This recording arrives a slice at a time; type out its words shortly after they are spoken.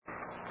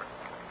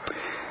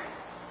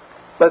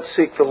Let's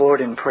seek the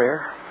Lord in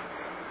prayer.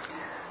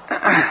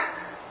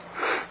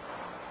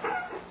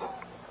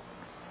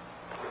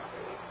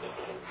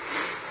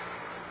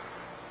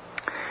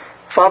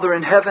 Father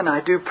in heaven,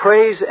 I do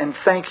praise and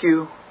thank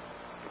you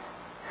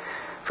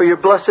for your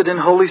blessed and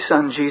holy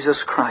Son, Jesus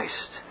Christ.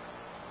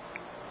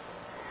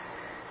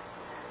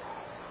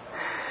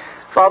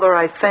 Father,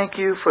 I thank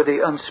you for the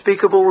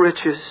unspeakable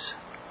riches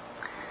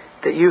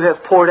that you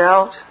have poured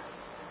out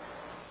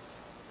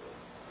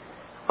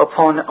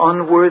upon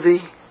unworthy,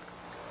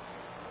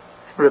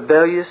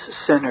 rebellious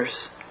sinners,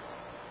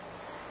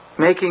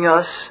 making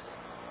us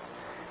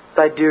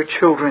thy dear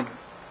children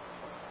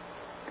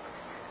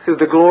through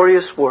the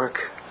glorious work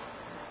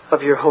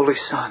of your Holy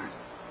Son.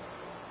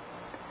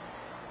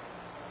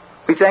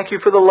 We thank you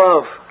for the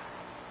love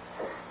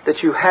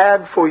that you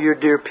had for your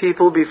dear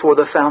people before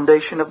the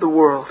foundation of the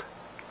world.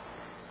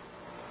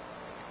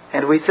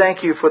 And we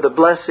thank you for the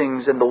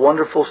blessings and the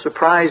wonderful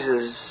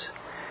surprises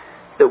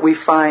that we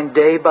find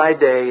day by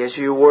day as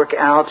you work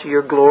out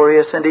your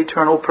glorious and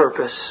eternal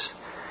purpose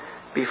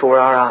before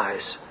our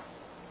eyes.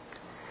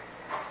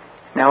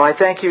 Now I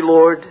thank you,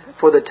 Lord,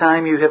 for the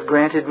time you have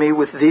granted me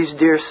with these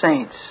dear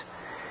saints,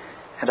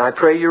 and I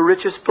pray your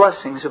richest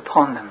blessings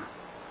upon them.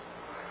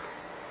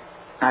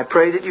 I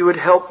pray that you would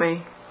help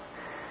me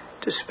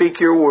to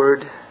speak your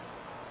word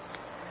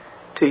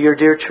to your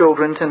dear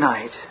children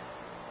tonight.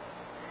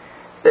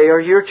 They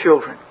are your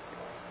children.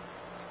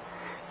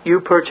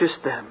 You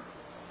purchased them.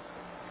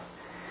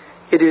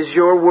 It is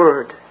your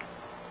word.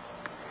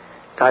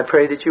 I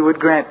pray that you would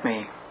grant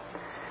me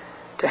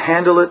to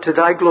handle it to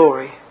thy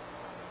glory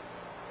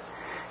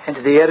and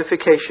to the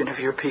edification of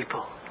your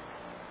people.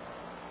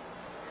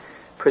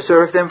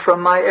 Preserve them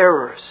from my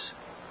errors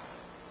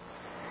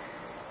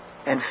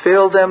and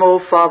fill them, O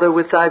Father,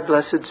 with thy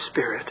blessed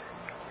Spirit.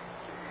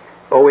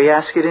 Oh, we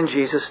ask it in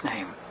Jesus'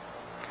 name.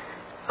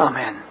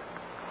 Amen.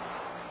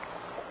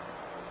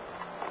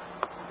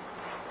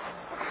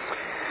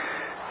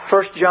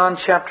 1 John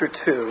chapter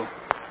 2,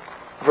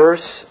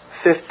 verse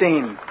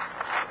 15.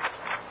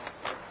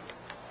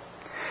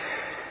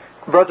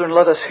 Brethren,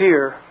 let us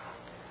hear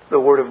the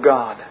word of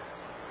God.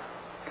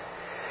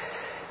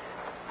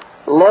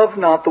 Love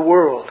not the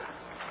world,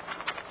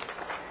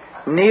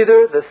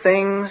 neither the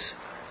things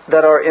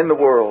that are in the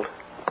world.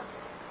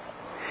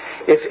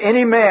 If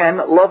any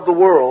man love the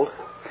world,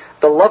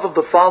 the love of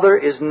the Father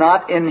is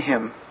not in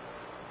him.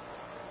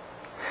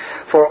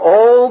 For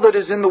all that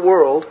is in the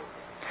world,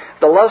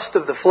 the lust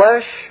of the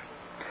flesh,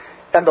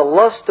 and the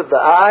lust of the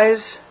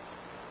eyes,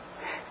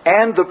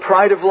 and the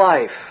pride of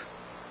life,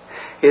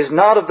 is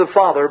not of the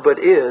Father, but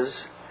is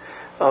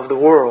of the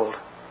world.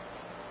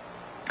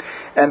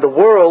 And the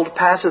world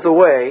passeth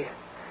away,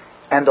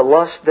 and the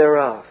lust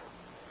thereof.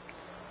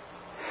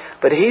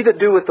 But he that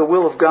doeth the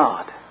will of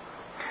God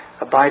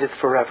abideth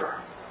forever.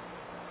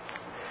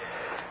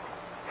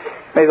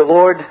 May the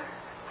Lord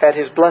add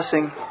his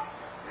blessing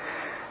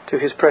to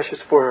his precious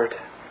word.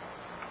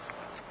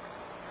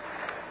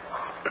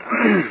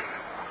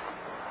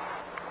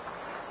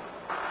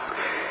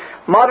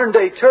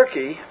 Modern-day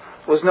Turkey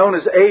was known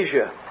as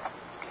Asia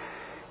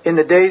in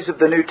the days of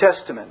the New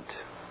Testament.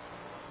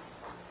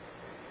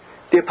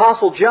 The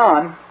Apostle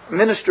John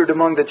ministered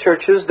among the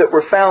churches that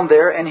were found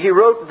there, and he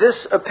wrote this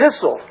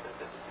epistle,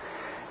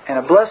 and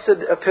a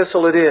blessed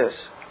epistle it is,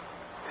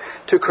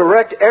 to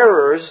correct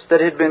errors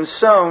that had been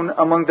sown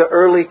among the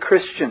early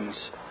Christians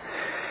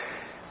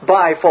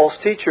by false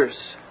teachers.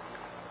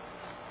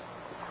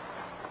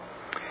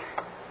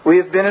 We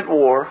have been at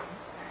war.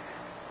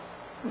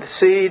 The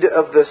seed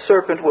of the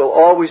serpent will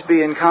always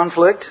be in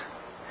conflict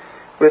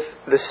with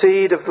the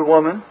seed of the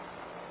woman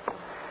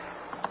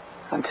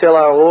until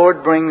our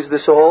Lord brings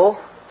this all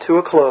to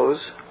a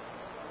close.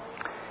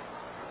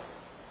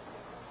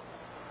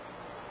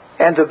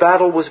 And the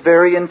battle was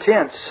very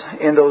intense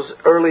in those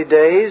early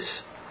days,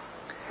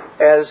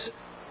 as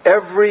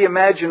every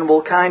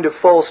imaginable kind of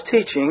false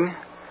teaching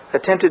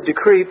attempted to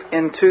creep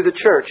into the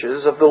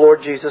churches of the Lord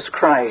Jesus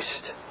Christ.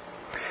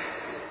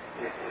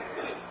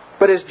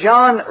 But as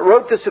John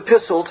wrote this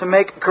epistle to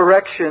make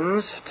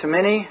corrections to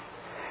many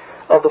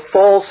of the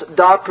false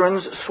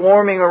doctrines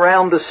swarming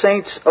around the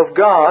saints of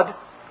God,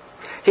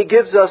 he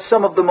gives us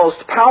some of the most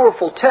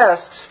powerful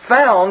tests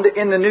found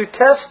in the New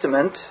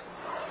Testament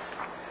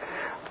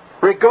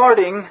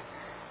regarding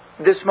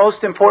this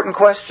most important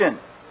question.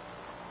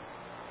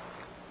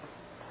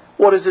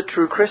 What is a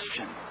true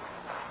Christian?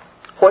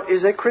 What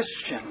is a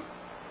Christian?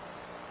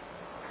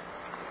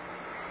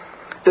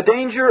 The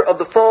danger of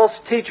the false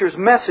teacher's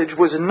message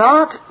was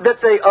not that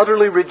they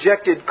utterly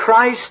rejected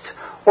Christ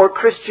or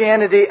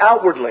Christianity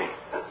outwardly.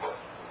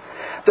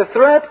 The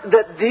threat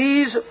that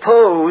these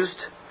posed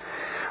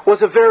was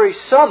a very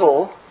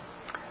subtle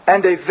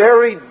and a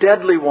very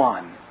deadly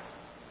one.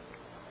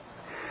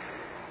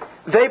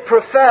 They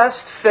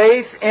professed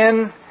faith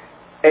in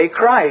a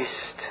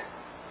Christ,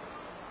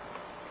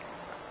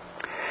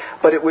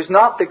 but it was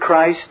not the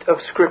Christ of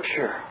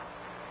Scripture.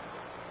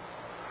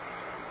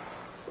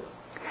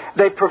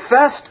 They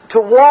professed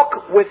to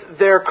walk with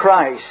their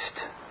Christ,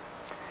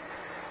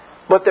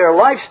 but their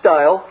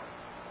lifestyle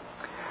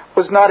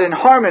was not in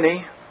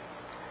harmony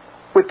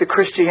with the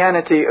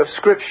Christianity of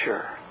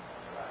Scripture.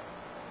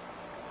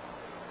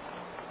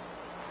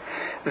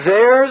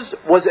 Theirs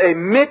was a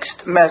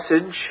mixed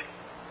message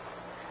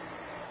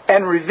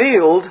and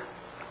revealed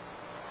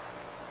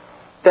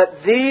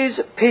that these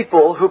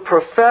people who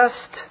professed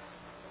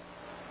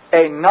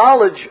a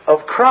knowledge of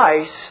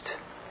Christ,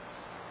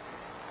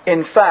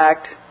 in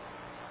fact,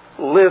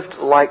 lived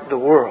like the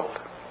world.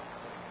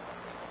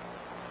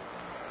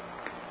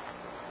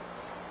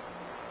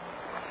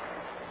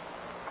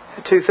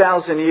 For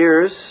 2,000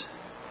 years,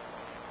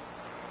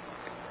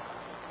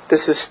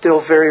 this is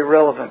still very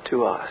relevant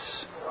to us.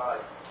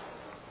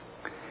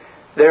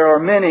 There are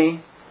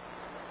many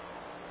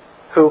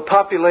who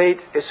populate,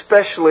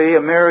 especially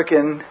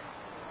American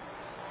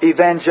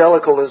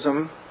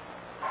evangelicalism,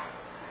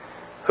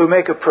 who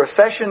make a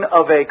profession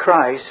of a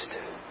Christ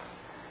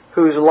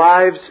whose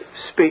lives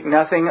speak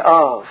nothing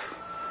of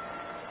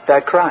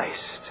that Christ.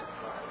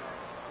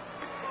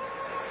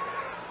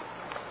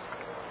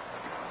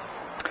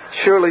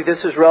 Surely this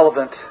is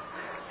relevant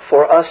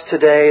for us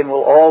today and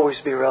will always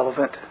be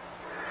relevant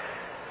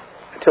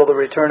until the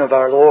return of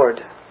our Lord.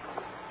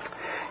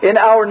 In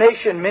our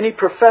nation, many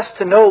profess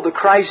to know the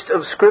Christ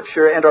of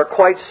Scripture and are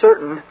quite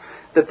certain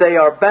that they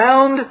are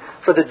bound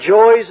for the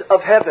joys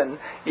of heaven,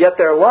 yet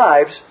their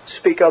lives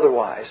speak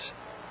otherwise.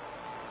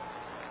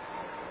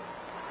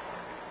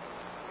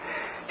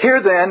 Here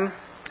then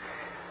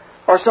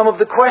are some of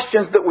the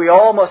questions that we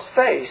all must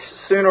face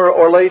sooner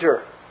or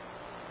later.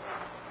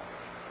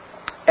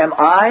 Am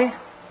I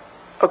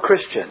a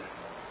Christian?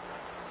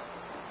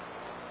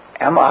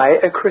 Am I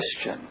a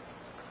Christian?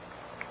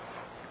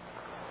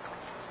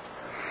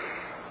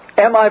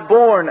 Am I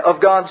born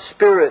of God's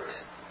Spirit?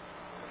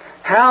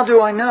 How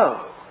do I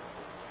know?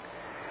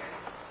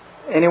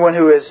 Anyone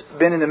who has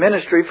been in the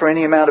ministry for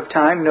any amount of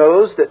time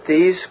knows that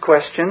these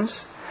questions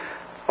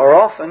are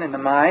often in the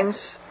minds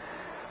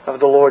of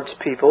the Lord's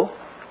people.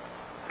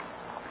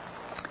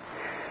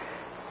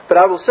 But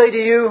I will say to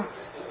you,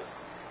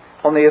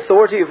 on the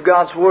authority of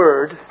God's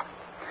Word,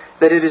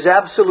 that it is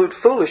absolute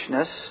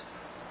foolishness,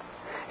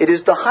 it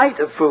is the height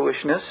of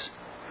foolishness,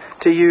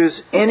 to use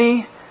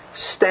any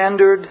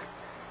standard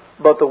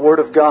but the Word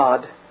of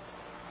God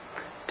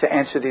to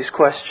answer these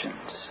questions.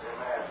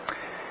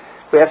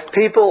 We have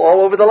people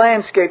all over the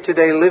landscape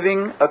today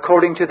living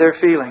according to their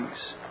feelings.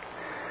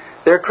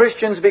 They're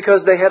Christians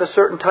because they had a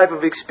certain type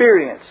of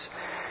experience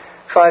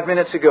 5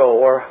 minutes ago,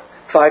 or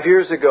 5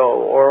 years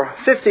ago, or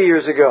 50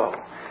 years ago.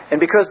 And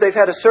because they've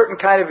had a certain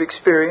kind of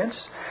experience,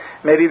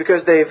 maybe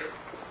because they've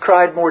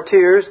cried more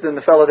tears than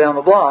the fellow down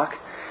the block,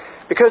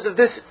 because of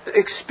this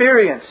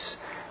experience,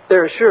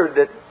 they're assured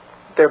that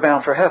they're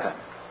bound for heaven.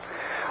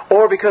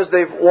 Or because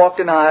they've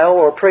walked an aisle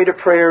or prayed a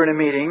prayer in a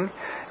meeting,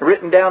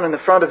 written down in the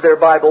front of their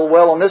Bible,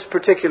 well, on this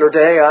particular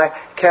day I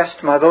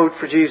cast my vote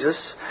for Jesus,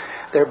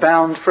 they're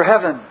bound for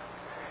heaven.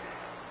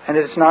 And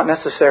it's not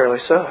necessarily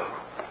so.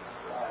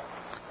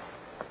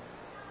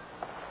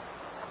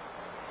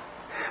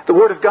 The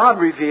Word of God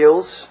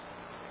reveals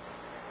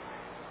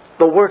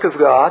the work of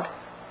God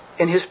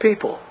in His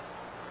people.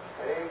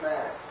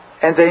 Amen.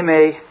 And they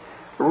may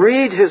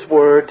read His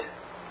Word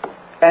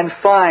and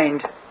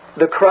find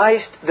the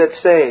Christ that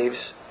saves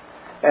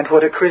and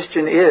what a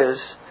Christian is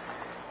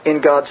in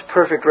God's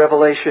perfect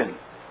revelation.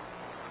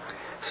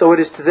 So it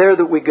is to there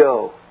that we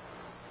go.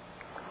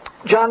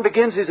 John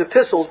begins his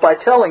epistles by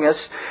telling us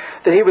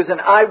that he was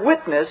an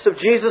eyewitness of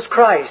Jesus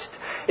Christ.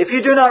 If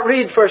you do not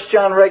read 1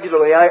 John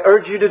regularly, I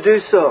urge you to do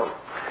so.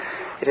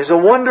 It is a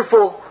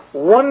wonderful,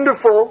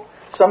 wonderful,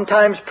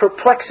 sometimes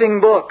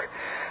perplexing book,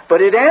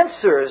 but it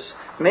answers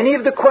many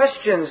of the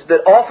questions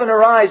that often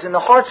arise in the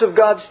hearts of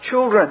God's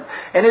children.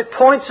 And it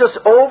points us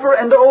over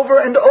and over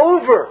and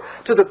over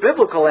to the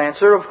biblical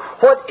answer of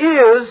what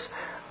is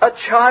a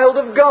child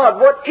of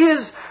God? What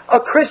is a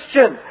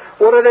Christian?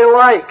 What are they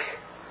like?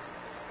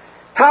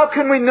 How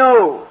can we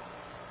know?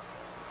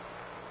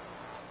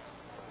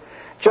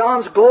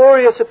 John's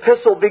glorious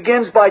epistle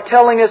begins by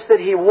telling us that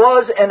he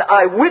was an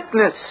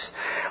eyewitness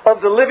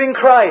of the living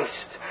Christ,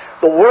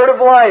 the Word of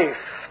life.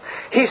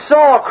 He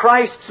saw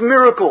Christ's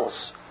miracles.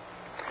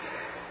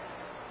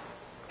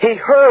 He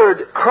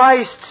heard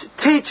Christ's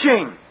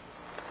teaching.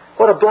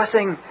 What a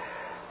blessing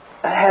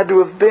that had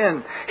to have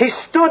been. He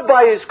stood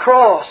by His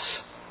cross.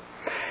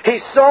 He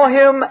saw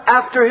Him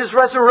after His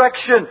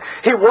resurrection.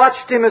 He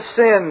watched Him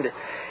ascend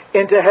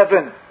into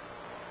heaven.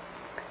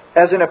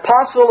 As an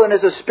apostle and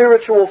as a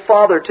spiritual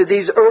father to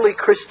these early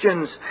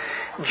Christians,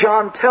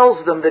 John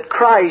tells them that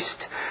Christ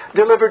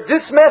delivered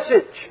this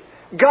message: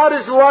 God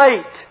is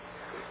light,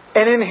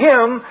 and in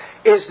Him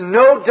is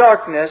no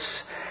darkness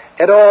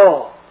at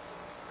all.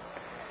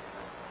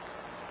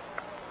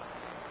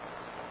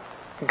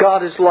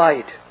 God is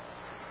light,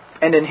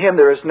 and in Him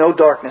there is no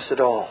darkness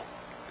at all.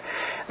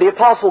 The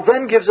apostle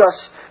then gives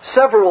us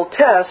several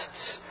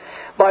tests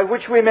by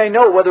which we may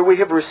know whether we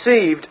have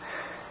received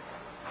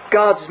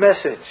God's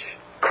message,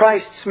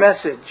 Christ's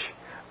message,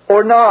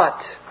 or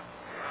not.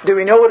 Do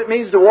we know what it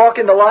means to walk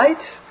in the light?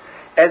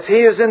 As He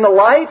is in the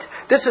light,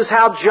 This is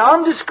how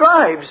John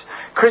describes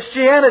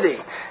Christianity.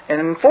 And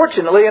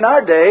unfortunately, in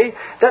our day,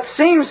 that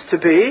seems to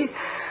be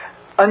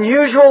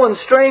unusual and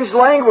strange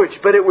language,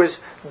 but it was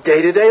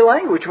day-to-day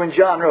language when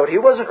John wrote. He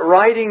wasn't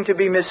writing to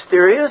be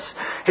mysterious.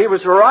 He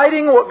was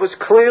writing what was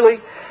clearly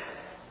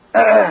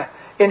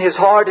in his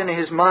heart and in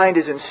his mind,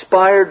 is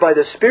inspired by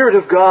the Spirit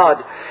of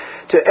God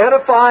to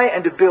edify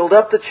and to build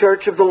up the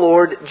church of the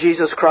Lord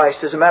Jesus Christ.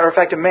 As a matter of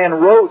fact, a man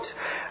wrote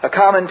a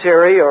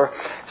commentary or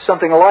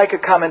something like a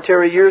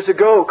commentary years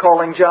ago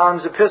calling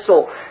John's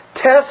epistle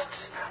Tests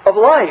of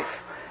Life.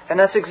 And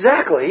that's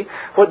exactly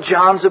what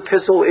John's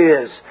epistle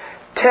is.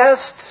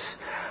 Tests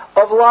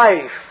of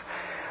life.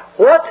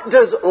 What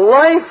does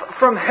life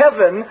from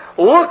heaven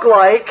look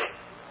like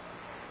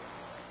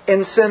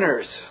in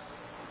sinners?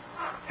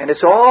 And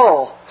it's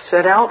all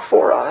set out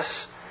for us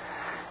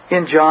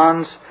in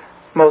John's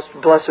most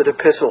blessed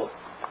epistle.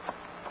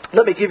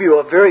 Let me give you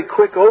a very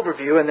quick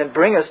overview and then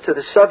bring us to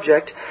the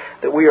subject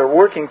that we are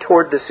working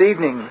toward this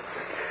evening.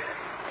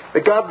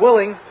 But God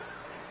willing,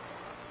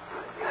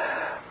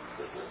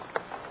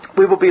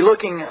 we will be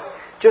looking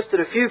just at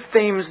a few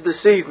themes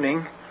this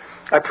evening.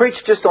 I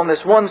preached just on this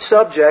one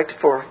subject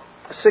for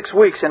 6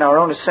 weeks in our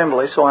own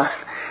assembly, so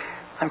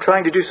I'm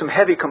trying to do some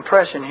heavy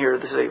compression here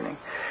this evening.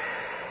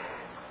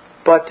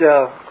 But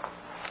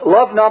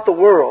love not the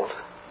world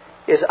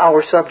is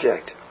our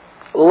subject.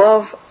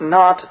 Love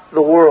not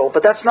the world.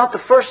 But that's not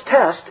the first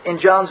test in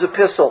John's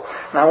epistle.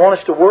 And I want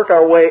us to work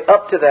our way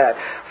up to that.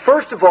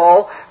 First of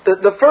all,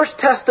 the first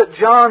test that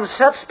John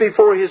sets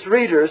before his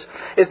readers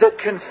is that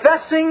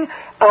confessing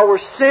our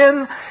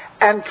sin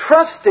and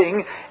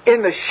trusting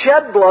in the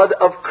shed blood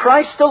of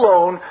Christ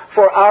alone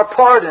for our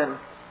pardon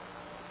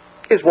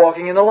is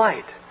walking in the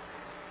light.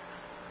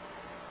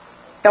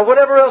 Now,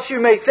 whatever else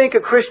you may think a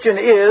Christian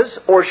is,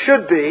 or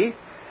should be,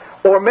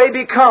 or may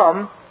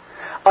become,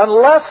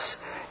 unless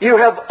you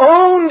have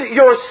owned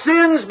your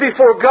sins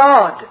before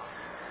God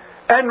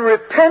and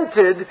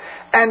repented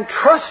and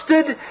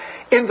trusted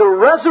in the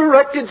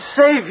resurrected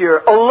Savior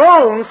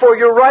alone for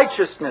your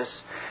righteousness,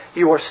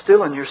 you are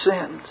still in your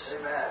sins.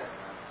 Amen.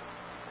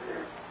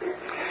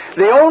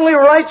 The only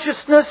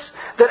righteousness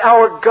that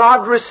our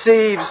God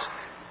receives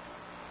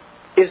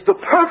is the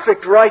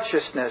perfect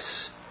righteousness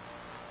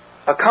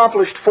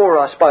accomplished for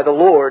us by the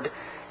Lord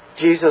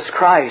Jesus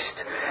Christ.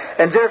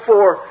 And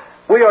therefore,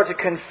 we are to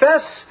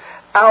confess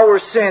our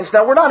sins.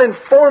 Now, we're not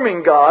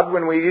informing God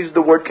when we use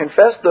the word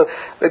confess.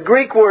 The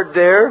Greek word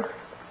there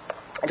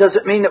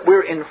doesn't mean that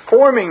we're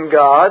informing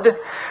God.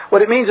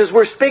 What it means is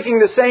we're speaking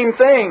the same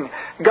thing.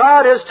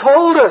 God has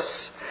told us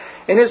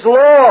in His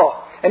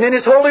law and in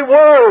His holy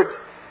word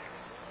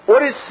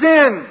what is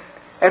sin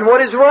and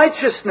what is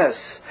righteousness.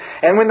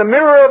 And when the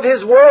mirror of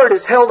His word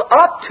is held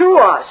up to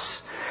us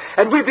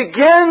and we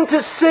begin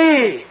to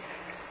see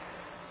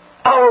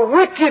our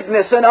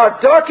wickedness and our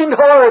darkened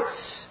hearts,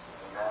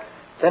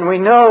 then we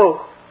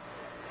know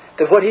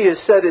that what He has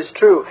said is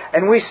true.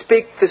 And we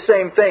speak the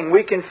same thing.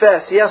 We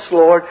confess, yes,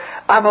 Lord,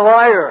 I'm a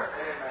liar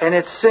and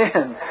it's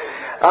sin.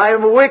 I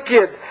am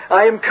wicked.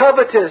 I am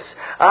covetous.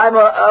 I'm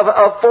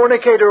a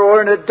fornicator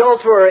or an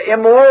adulterer,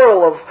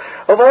 immoral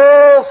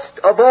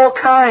of all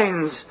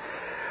kinds.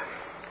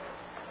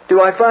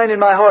 Do I find in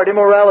my heart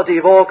immorality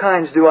of all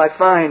kinds? Do I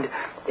find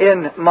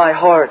in my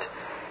heart?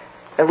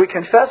 And we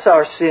confess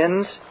our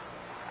sins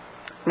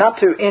not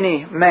to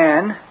any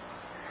man,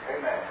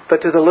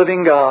 but to the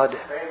living God,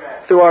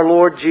 through our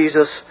Lord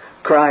Jesus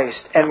Christ.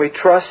 And we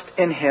trust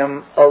in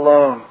Him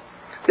alone.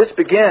 This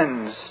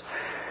begins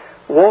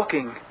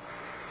walking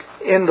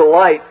in the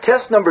light.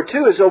 Test number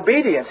 2 is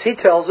obedience. He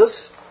tells us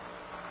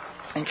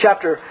in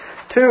chapter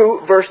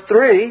 2, verse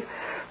 3,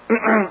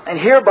 and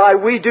hereby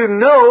we do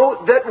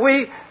know that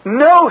we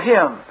know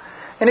Him.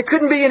 And it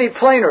couldn't be any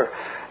plainer.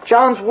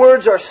 John's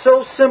words are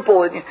so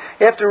simple that you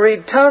have to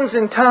read tons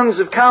and tons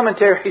of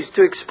commentaries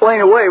to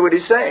explain away what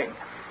he's saying.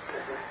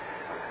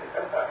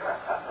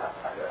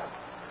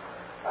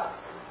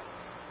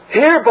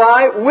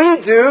 Hereby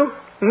we do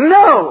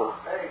know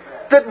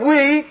that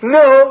we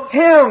know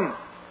Him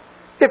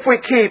if we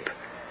keep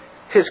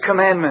His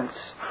commandments.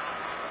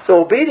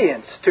 So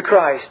obedience to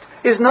Christ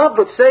is not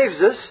what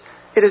saves us,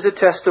 it is a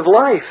test of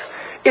life.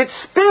 It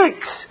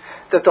speaks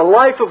that the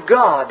life of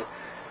God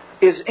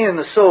is in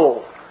the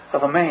soul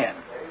of a man.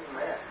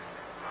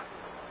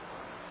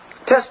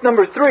 Test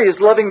number 3 is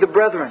loving the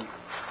brethren.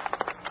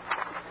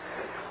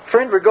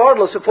 Friend,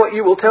 regardless of what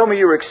you will tell me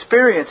your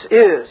experience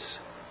is,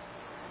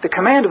 the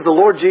command of the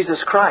Lord Jesus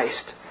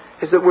Christ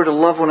is that we're to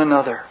love one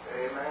another.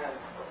 Amen.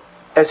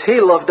 As He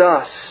loved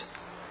us.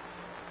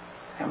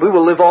 And we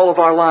will live all of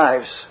our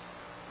lives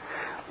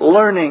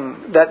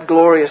learning that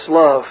glorious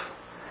love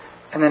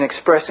and then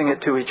expressing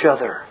it to each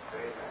other.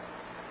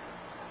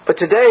 But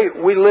today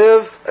we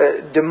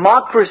live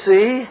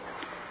democracy,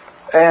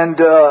 and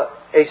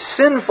a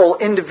sinful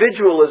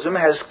individualism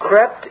has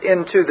crept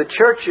into the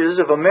churches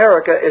of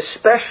America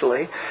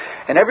especially,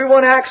 and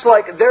everyone acts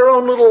like their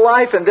own little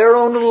life and their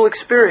own little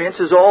experience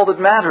is all that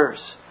matters.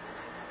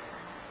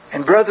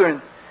 And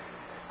brethren,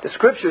 The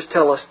Scriptures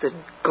tell us that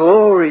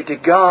glory to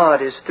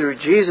God is through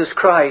Jesus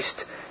Christ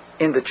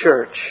in the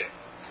church,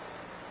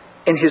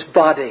 in His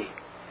body.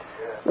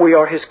 We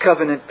are His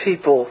covenant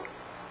people.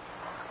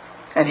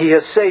 And He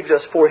has saved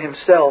us for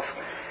Himself.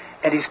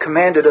 And He's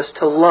commanded us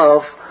to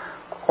love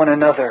one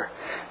another.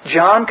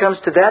 John comes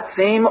to that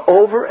theme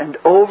over and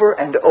over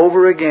and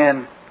over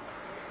again.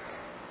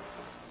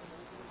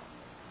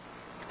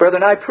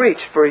 Brethren, I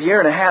preached for a year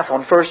and a half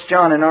on 1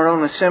 John in our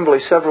own assembly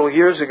several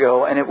years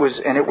ago, and it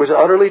was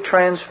utterly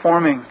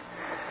transforming.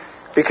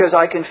 Because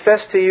I confess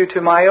to you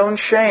to my own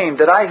shame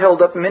that I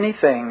held up many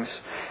things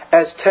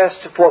as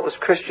tests of what was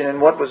Christian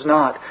and what was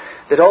not,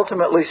 that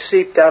ultimately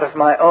seeped out of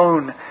my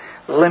own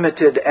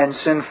limited and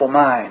sinful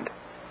mind.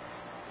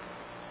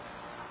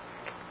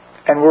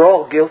 And we're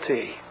all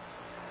guilty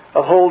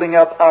of holding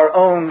up our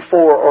own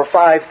 4 or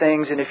 5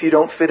 things, and if you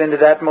don't fit into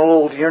that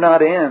mold, you're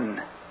not in.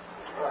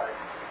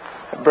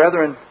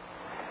 Brethren,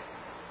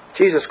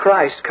 Jesus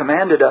Christ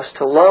commanded us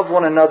to love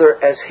one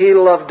another as He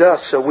loved us.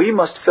 So we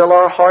must fill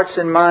our hearts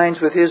and minds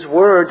with His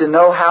Word to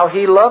know how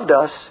He loved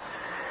us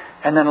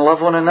and then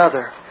love one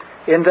another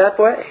in that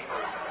way.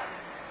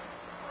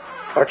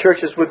 Our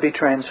churches would be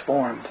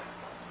transformed.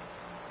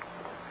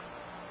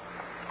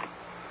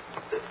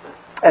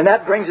 And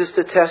that brings us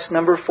to test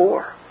number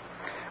 4.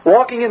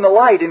 Walking in the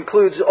light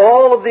includes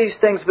all of these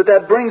things, but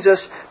that brings us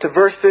to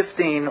verse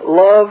 15.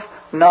 Love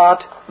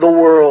not the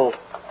world.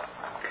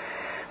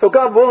 So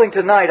God willing,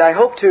 tonight I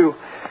hope to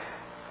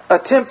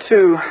attempt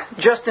to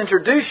just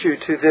introduce you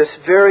to this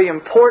very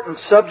important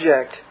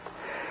subject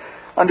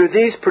under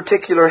these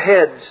particular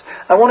heads.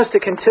 I want us to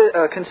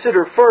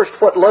consider first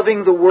what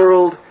loving the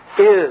world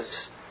is.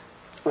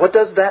 What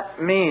does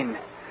that mean?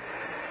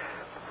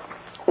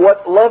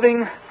 What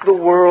loving the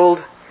world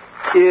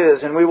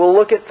is. And we will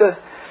look at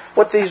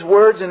what these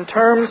words and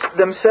terms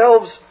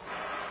themselves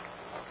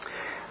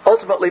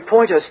ultimately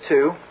point us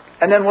to.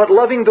 And then what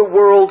loving the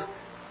world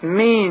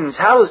means.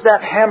 How is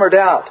that hammered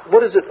out?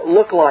 What does it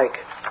look like?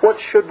 What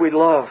should we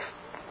love?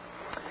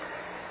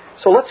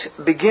 So let's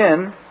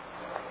begin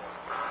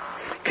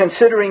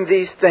considering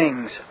these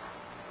things.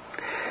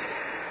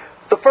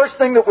 The first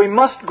thing that we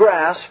must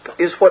grasp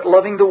is what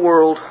loving the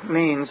world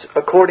means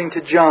according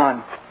to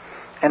John.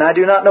 And I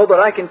do not know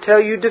that I can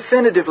tell you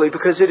definitively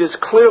because it is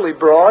clearly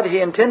broad. He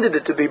intended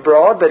it to be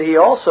broad, but He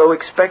also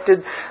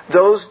expected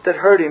those that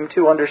heard Him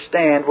to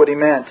understand what He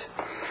meant.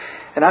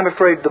 And I'm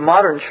afraid the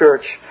modern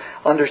church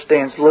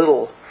understands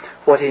little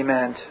what He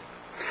meant.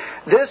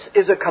 This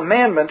is a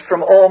commandment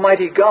from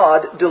Almighty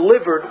God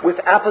delivered with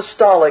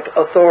apostolic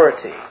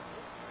authority.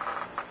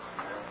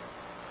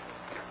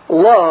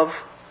 Love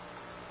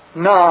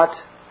not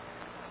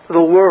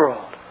the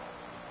world.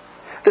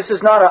 This is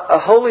not a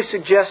holy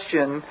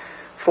suggestion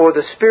for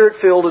the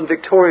Spirit-filled and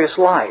victorious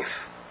life.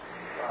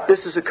 This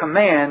is a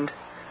command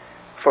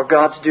for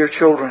God's dear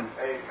children.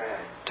 Amen.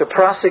 To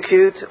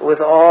prosecute with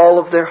all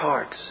of their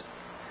hearts.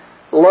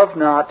 Love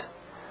not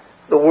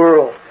the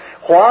world.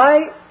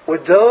 Why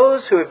would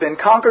those who have been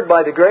conquered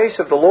by the grace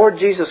of the Lord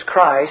Jesus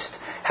Christ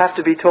have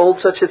to be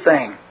told such a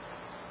thing?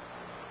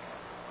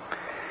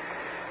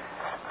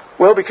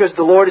 Well, because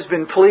the Lord has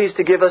been pleased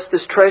to give us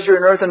this treasure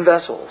in earthen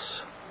vessels.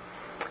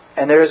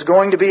 And there is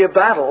going to be a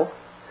battle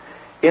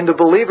in the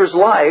believer's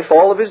life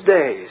all of his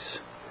days.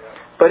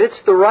 But it's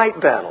the right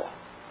battle.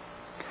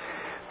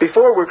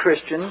 Before we're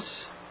Christians,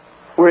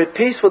 we're at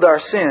peace with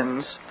our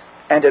sins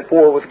and at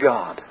war with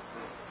God.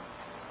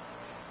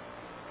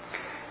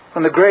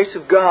 When the grace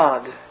of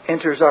God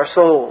enters our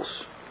souls,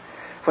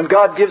 when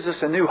God gives us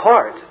a new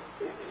heart,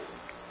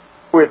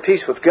 we're at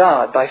peace with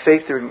God by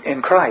faith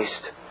in Christ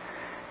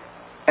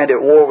and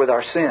at war with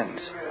our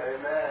sins.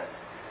 Amen.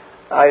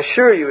 I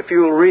assure you, if you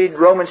will read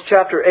Romans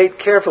chapter 8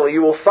 carefully,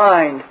 you will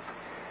find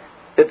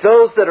that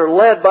those that are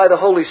led by the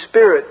Holy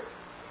Spirit,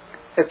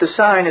 that the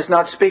sign is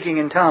not speaking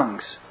in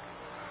tongues.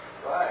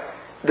 Right.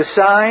 The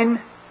sign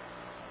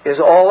is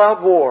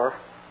all-out war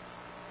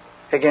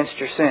against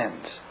your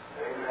sins.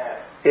 Amen.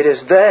 It is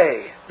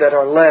they that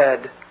are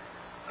led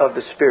of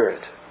the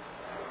Spirit.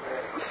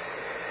 Amen.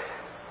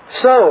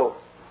 So,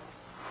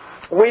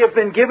 we have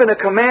been given a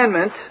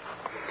commandment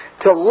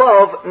to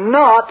love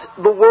not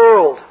the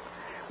world.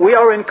 We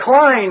are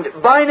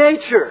inclined by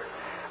nature,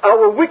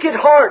 our wicked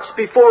hearts,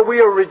 before we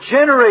are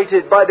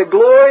regenerated by the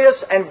glorious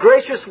and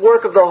gracious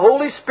work of the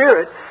Holy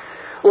Spirit,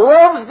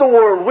 loves the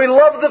world. We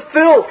love the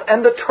filth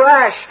and the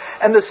trash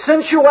and the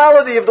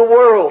sensuality of the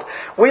world.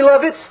 We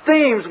love its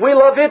themes. We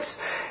love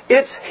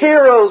its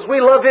heroes. We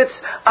love its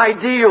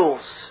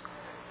ideals.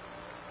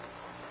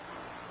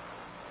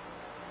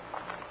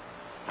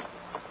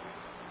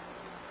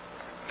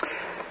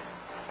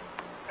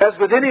 As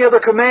with any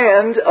other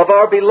command of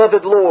our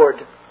beloved Lord,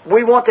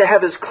 we want to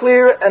have as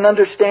clear an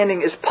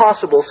understanding as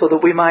possible so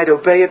that we might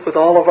obey it with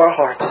all of our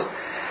hearts.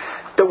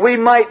 That we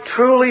might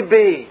truly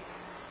be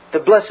the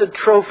blessed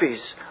trophies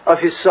of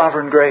His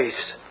sovereign grace.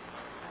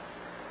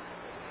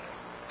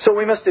 So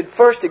we must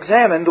first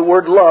examine the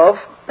word love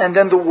and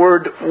then the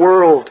word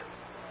world.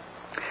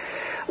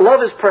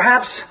 Love is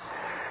perhaps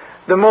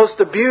the most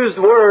abused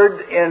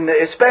word in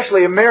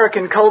especially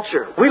American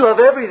culture. We love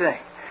everything.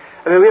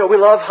 I mean, we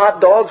love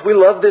hot dogs. We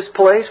love this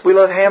place. We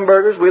love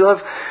hamburgers. We love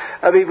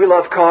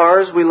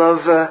cars. We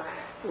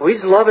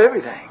just love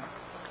everything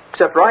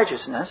except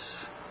righteousness.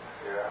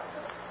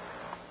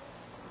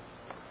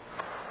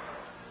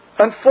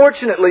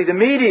 Unfortunately, the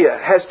media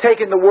has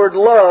taken the word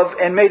love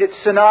and made it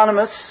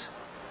synonymous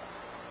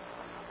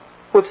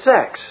with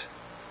sex.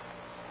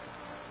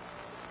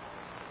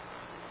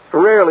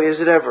 Rarely is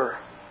it ever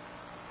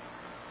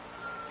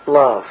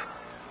love.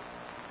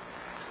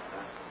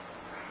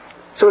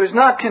 So it's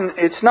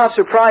not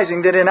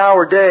surprising that in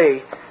our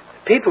day,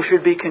 people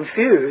should be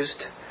confused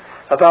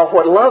about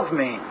what love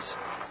means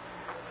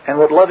and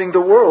what loving the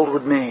world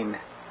would mean.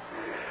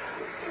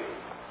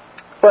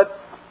 But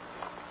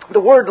the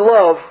word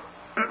love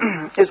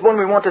is one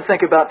we want to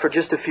think about for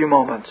just a few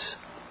moments.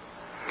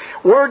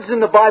 Words in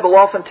the Bible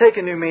often take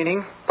a new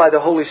meaning by the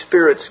Holy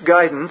Spirit's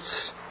guidance,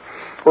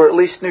 or at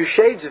least new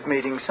shades of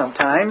meaning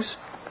sometimes.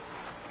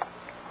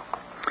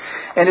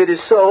 And it is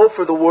so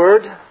for the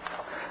word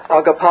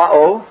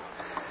agapao,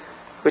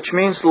 which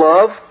means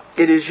love.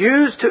 It is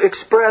used to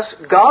express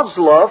God's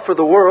love for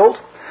the world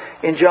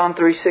in John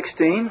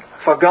 3:16.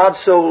 For God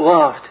so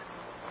loved.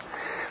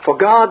 For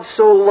God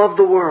so loved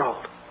the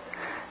world.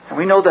 And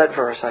we know that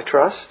verse, I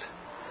trust.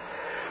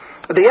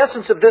 The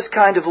essence of this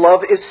kind of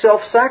love is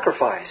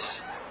self-sacrifice.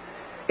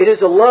 It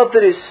is a love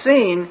that is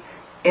seen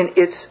in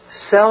its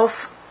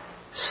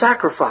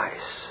self-sacrifice.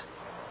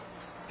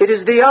 It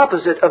is the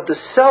opposite of the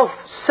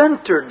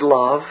self-centered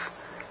love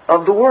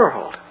of the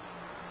world.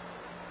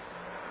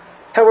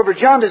 However,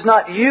 John does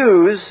not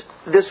use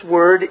this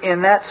word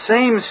in that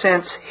same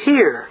sense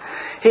here.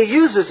 He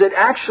uses it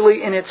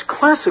actually in its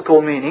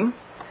classical meaning,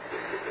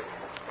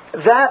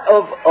 that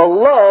of a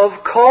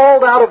love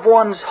called out of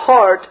one's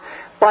heart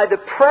by the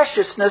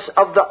preciousness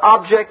of the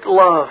object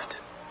loved.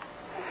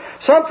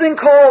 Something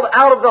called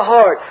out of the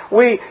heart.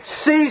 We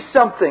see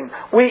something,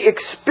 we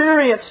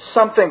experience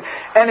something,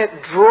 and it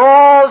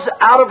draws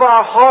out of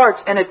our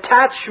hearts an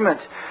attachment,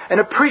 an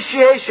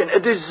appreciation, a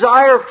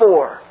desire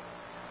for.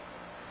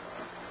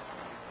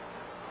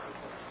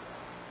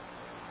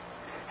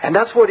 And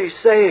that's what he's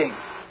saying.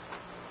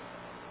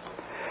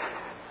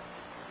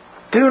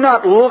 Do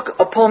not look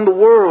upon the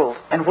world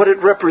and what it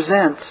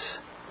represents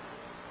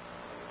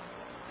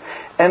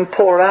and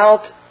pour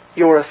out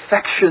your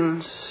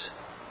affections.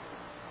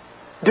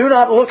 Do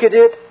not look at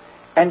it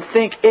and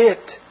think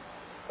it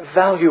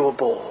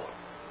valuable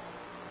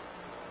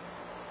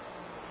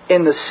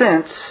in the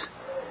sense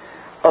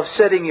of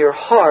setting your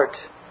heart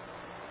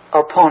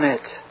upon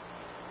it.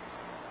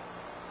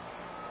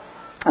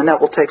 And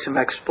that will take some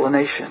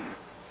explanation.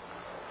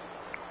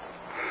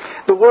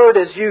 The word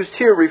as used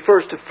here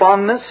refers to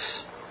fondness,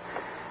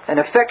 an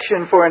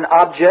affection for an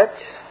object,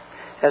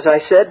 as I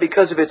said,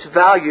 because of its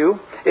value.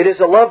 It is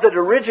a love that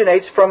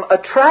originates from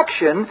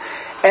attraction,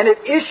 and it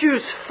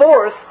issues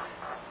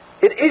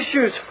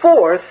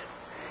forth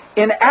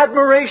in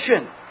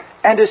admiration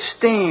and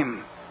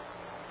esteem.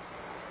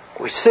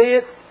 We see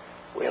it,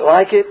 we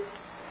like it,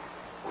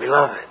 we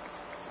love it.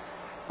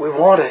 We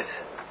want it.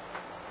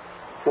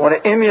 We want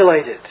to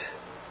emulate it.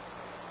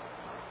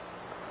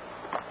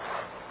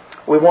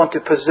 We want to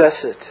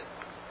possess it.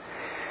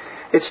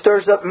 It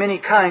stirs up many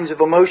kinds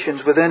of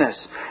emotions within us.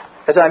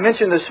 As I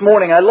mentioned this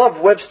morning, I love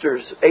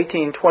Webster's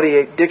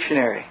 1828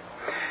 dictionary.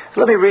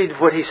 Let me read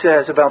what he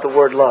says about the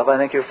word love. I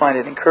think you'll find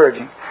it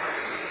encouraging.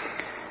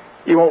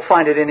 You won't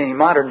find it in any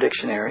modern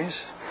dictionaries.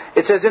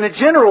 It says, in a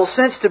general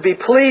sense, to be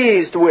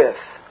pleased with,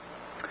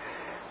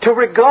 to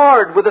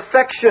regard with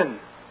affection,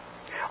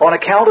 on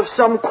account of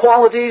some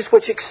qualities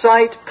which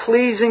excite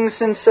pleasing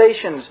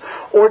sensations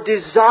or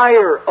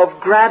desire of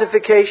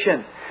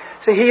gratification.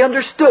 See, he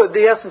understood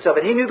the essence of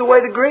it. He knew the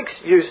way the Greeks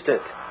used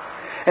it.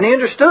 And he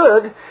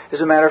understood, as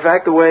a matter of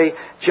fact, the way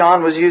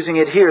John was using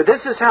it here.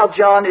 This is how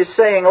John is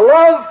saying,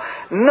 love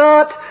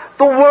not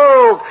the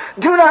world.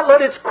 Do not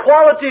let its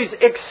qualities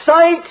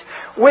excite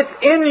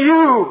within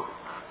you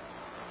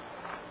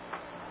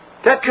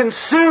that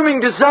consuming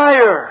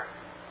desire.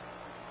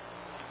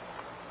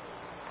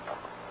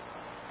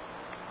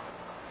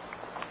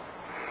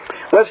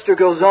 Webster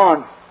goes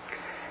on.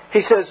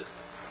 He says,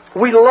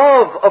 we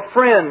love a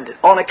friend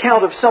on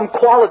account of some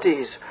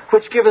qualities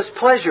which give us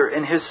pleasure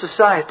in his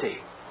society.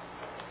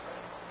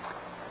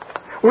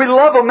 We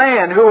love a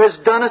man who has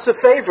done us a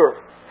favor.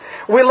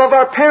 We love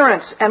our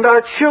parents and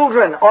our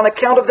children on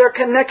account of their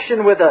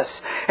connection with us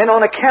and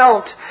on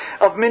account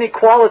of many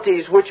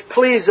qualities which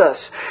please us.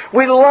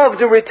 We love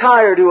to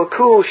retire to a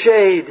cool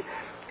shade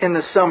in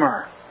the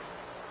summer.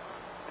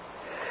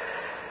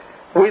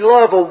 We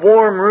love a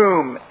warm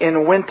room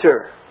in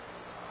winter.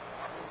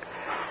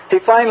 He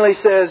finally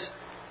says,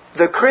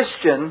 the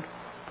Christian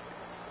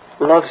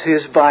loves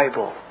his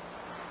Bible.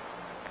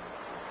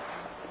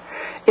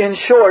 In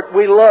short,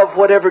 we love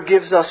whatever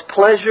gives us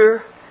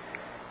pleasure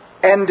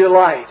and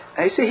delight.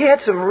 And you see, he had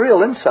some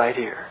real insight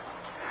here.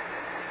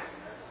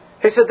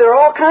 He said there are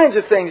all kinds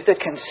of things that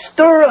can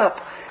stir up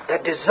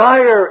that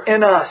desire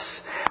in us,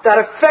 that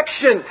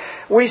affection.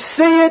 We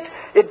see it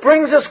It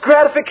brings us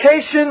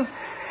gratification,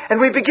 and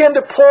we begin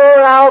to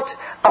pour out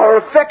our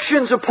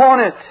affections upon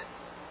it.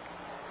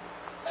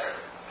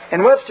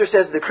 And Webster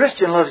says the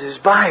Christian loves his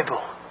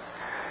Bible.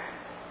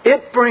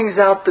 It brings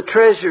out the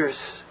treasures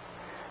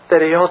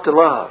that he ought to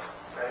love.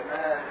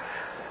 Amen.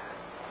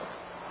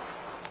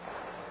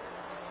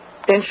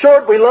 In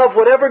short, we love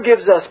whatever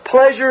gives us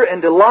pleasure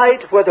and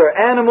delight, whether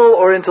animal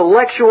or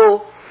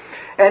intellectual.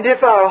 And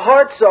if our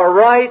hearts are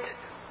right,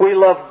 we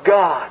love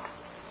God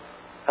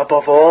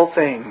above all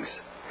things,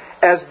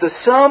 as the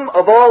sum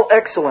of all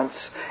excellence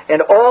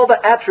and all the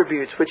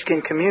attributes which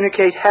can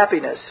communicate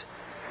happiness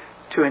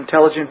to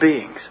intelligent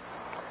beings.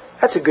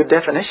 That's a good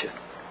definition.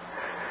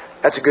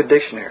 That's a good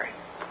dictionary.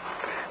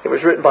 It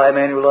was written by a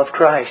man who loved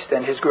Christ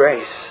and His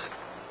grace.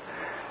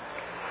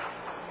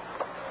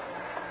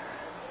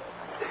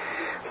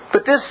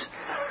 But this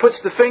puts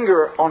the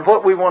finger on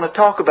what we want to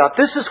talk about.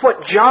 This is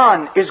what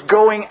John is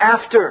going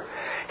after.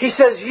 He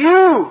says,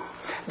 you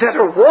that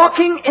are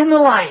walking in the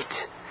light,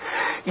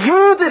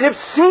 you that have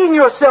seen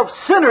yourselves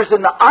sinners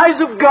in the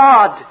eyes of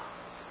God,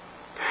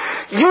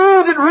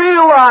 you that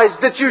realize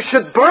that you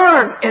should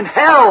burn in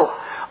hell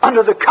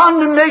under the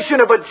condemnation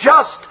of a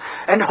just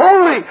and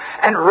holy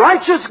and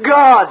righteous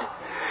God,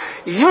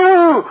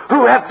 you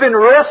who have been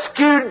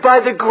rescued by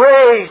the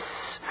grace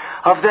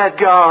of that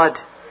God,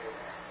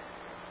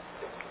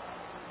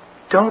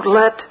 don't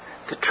let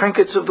the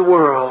trinkets of the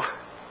world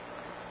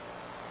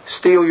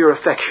steal your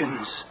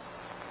affections.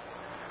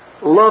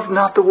 Love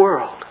not the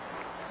world.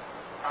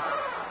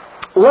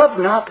 Love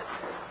not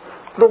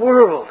the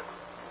world.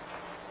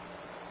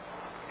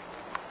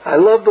 I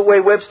love the way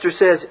Webster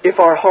says, if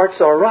our hearts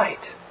are right,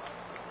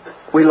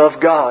 we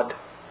love God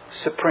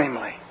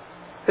supremely.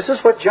 This is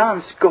what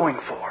John's going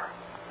for.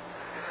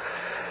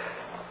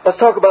 Let's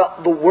talk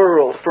about the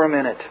world for a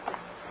minute.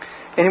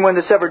 Anyone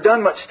that's ever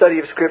done much study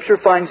of Scripture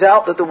finds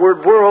out that the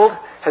word world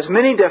has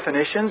many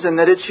definitions and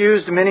that it's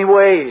used many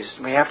ways.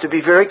 We have to be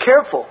very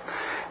careful,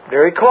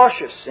 very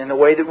cautious in the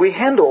way that we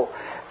handle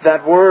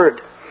that word.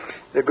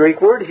 The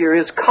Greek word here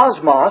is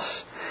cosmos,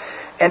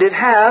 and it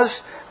has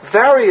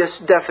various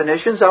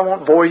definitions. I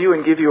won't bore you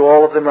and give you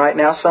all of them right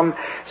now.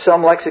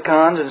 Some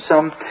lexicons and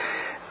some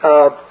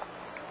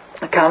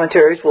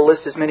commentaries will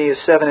list as many as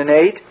 7 and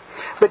 8.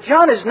 But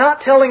John is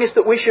not telling us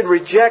that we should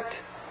reject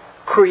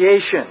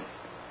creation.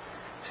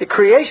 See,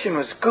 creation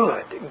was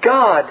good.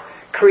 God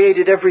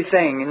created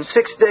everything in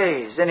 6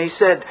 days, and He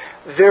said,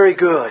 very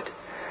good.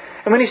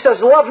 And when He says,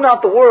 love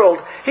not the world,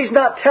 He's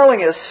not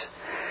telling us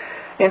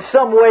in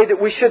some way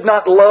that we should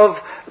not love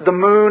the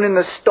moon and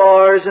the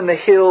stars and the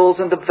hills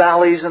and the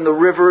valleys and the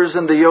rivers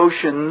and the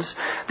oceans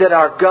that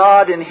our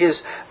God in His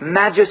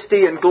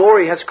majesty and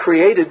glory has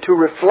created to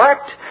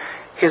reflect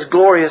His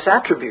glorious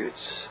attributes.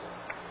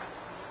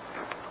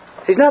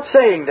 He's not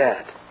saying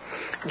that.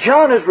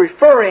 John is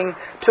referring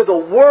to the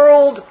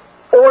world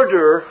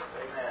order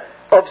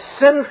of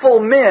sinful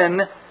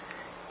men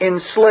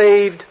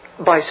enslaved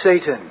by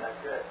Satan.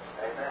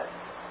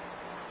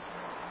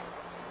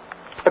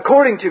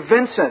 According to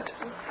Vincent,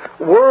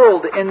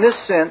 world in this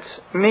sense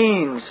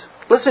means,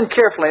 listen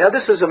carefully, now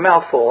this is a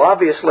mouthful.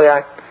 Obviously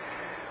I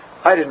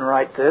didn't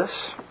write this.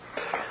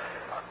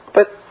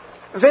 But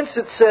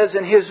Vincent says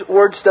in his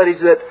word studies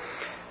that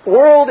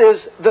world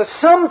is the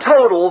sum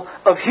total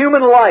of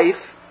human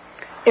life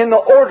in the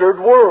ordered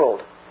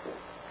world,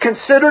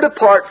 considered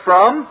apart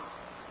from,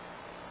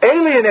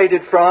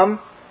 alienated from,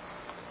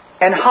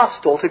 and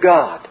hostile to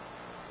God,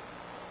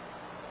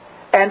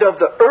 and of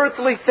the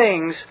earthly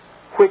things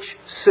which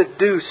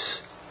seduce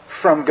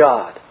from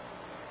God.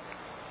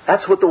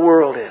 That's what the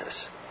world is.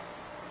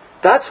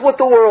 That's what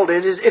the world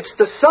is. It's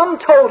the sum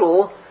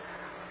total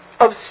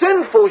of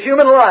sinful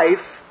human life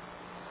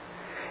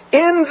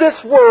in this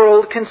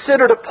world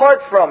considered apart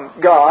from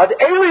God,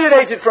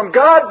 alienated from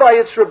God by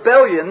its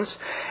rebellions,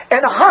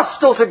 and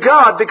hostile to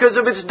God because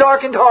of its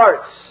darkened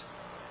hearts.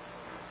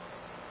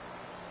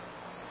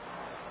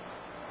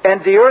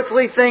 And the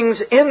earthly things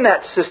in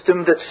that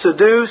system that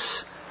seduce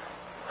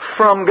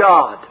from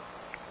God.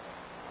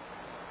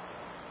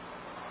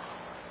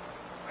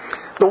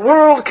 The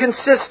world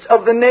consists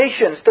of the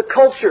nations, the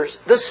cultures,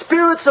 the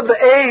spirits of the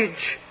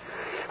age,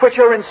 which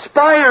are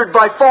inspired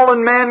by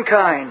fallen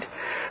mankind,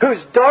 whose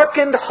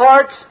darkened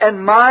hearts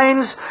and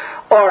minds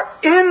are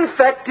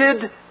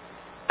infected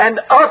and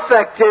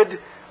affected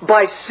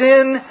by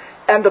sin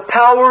and the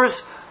powers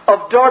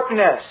of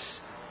darkness.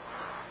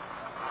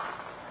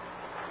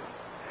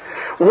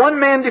 One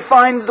man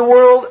defined the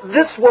world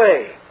this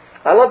way.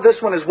 I love this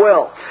one as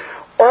well.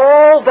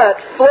 All that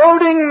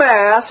floating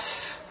mass,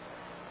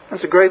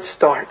 that's a great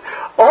start,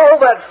 all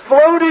that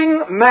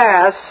floating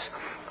mass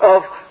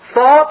of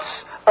thoughts,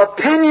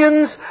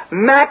 opinions,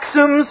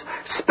 maxims,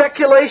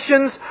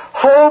 speculations,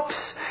 hopes,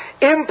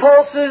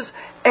 impulses,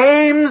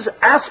 aims,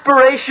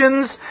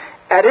 aspirations,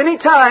 at any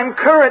time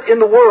current in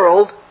the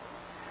world,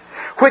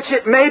 which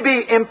it may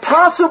be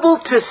impossible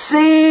to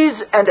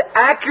seize and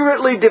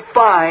accurately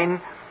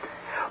define,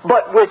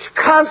 but which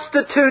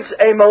constitutes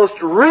a most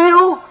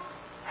real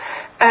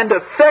and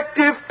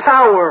effective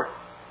power,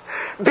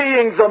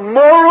 being the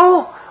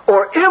moral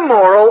or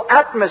immoral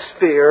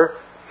atmosphere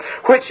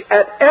which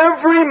at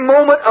every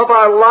moment of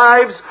our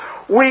lives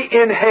we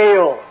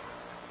inhale.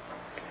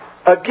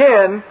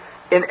 Again,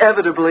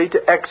 inevitably to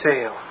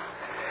exhale.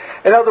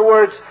 In other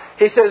words,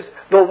 he says,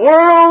 the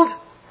world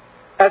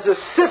as a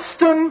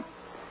system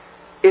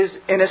is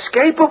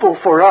inescapable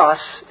for us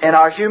in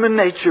our human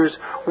natures.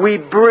 We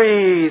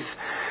breathe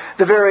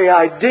the very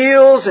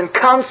ideals and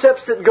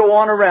concepts that go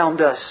on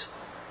around us.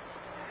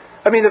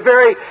 I mean, the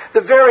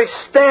very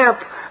stamp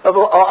of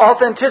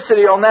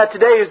authenticity on that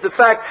today is the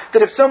fact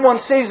that if someone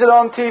sees it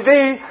on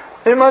TV,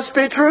 it must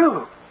be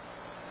true.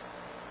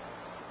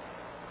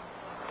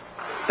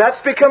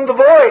 That's become the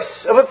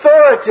voice of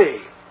authority.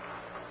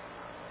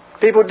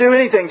 People do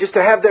anything just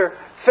to have their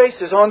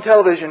faces on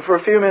television for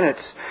a few minutes.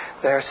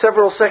 There are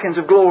several seconds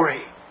of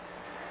glory.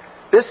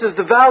 This is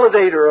the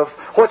validator of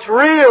what's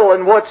real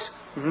and what's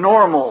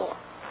normal.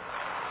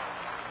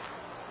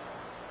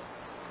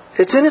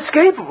 It's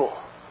inescapable.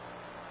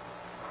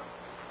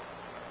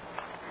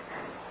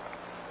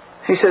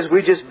 He says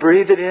we just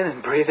breathe it in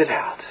and breathe it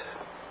out.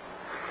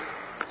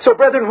 So,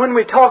 brethren, when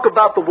we talk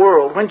about the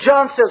world, when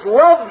John says,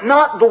 love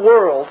not the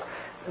world,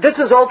 this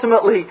is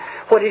ultimately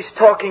what he's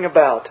talking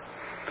about.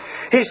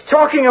 He's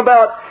talking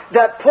about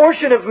that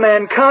portion of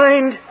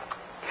mankind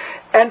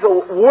and the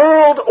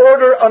world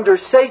order under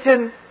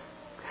Satan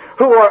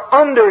who are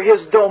under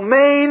his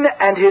domain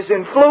and his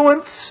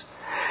influence,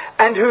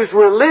 and whose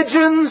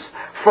religions,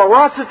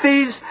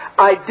 philosophies,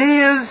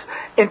 ideas,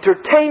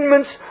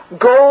 entertainments,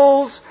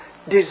 goals,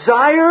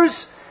 desires,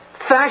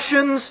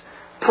 fashions,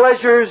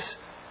 pleasures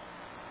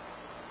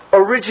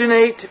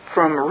originate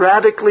from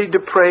radically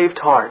depraved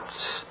hearts,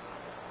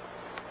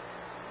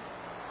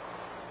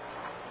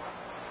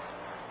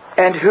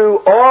 and who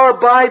are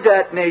by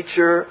that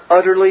nature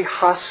utterly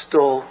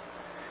hostile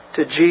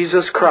to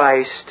Jesus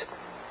Christ,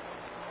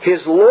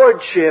 His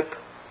Lordship,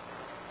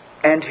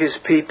 and His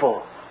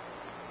people.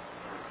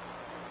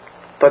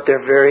 But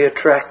they're very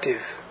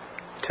attractive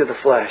to the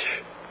flesh.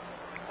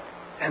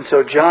 And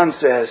so John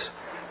says,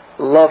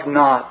 love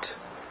not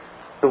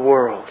the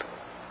world.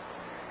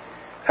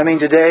 I mean,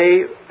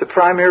 today, the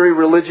primary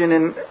religion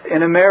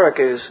in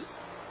America is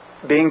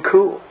being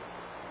cool.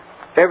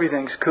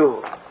 Everything's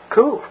cool.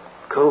 Cool.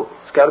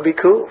 It's got to be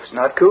cool. If it's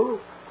not cool,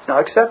 it's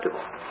not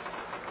acceptable.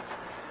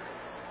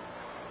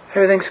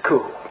 Everything's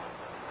cool.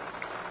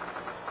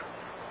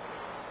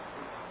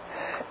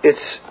 It's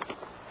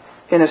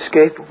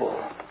inescapable,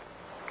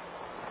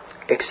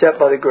 except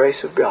by the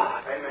grace of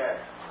God. Amen.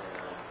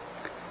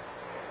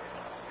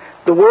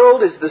 The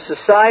world is the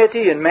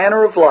society and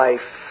manner of life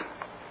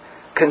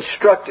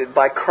constructed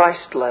by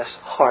Christless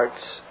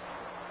hearts.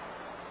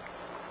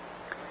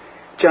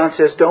 John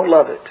says, don't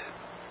love it.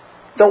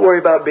 Don't worry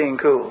about being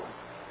cool.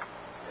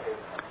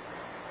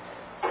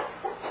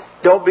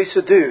 Don't be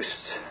seduced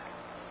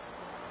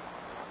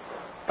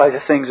by the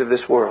things of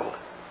this world.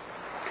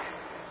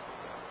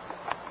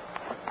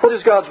 What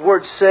does God's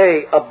Word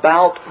say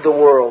about the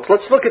world?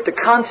 Let's look at the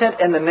content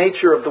and the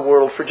nature of the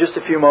world for just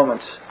a few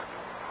moments.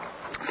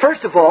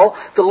 First of all,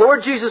 the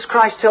Lord Jesus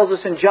Christ tells us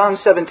in John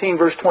 17,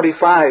 verse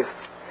 25,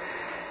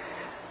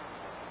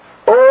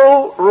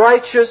 O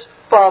righteous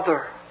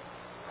Father,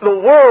 the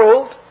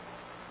world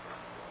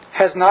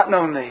has not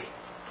known Thee.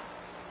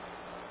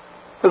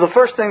 So the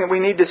first thing that we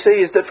need to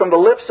see is that from the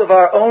lips of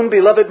our own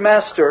beloved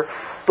Master,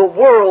 the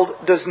world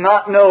does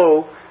not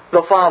know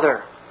the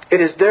Father. It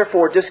is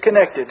therefore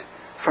disconnected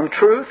from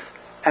truth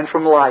and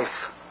from life.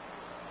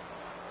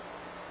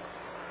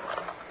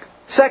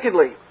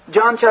 Secondly,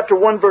 John chapter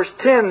 1 verse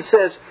 10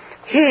 says,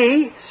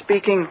 He,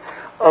 speaking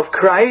of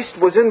Christ,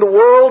 was in the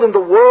world, and the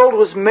world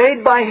was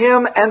made by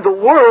Him, and the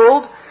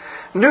world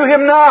knew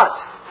Him not.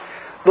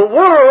 The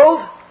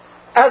world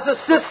as a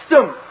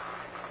system,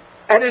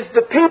 and is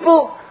the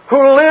people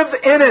who live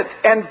in it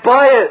and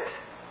by it.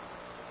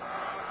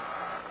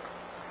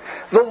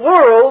 The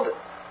world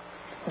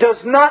does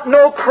not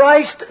know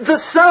Christ the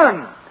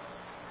Son.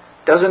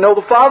 Doesn't know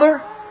the Father.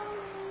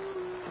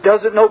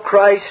 Doesn't know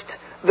Christ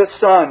the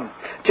Son.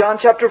 John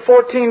chapter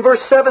 14 verse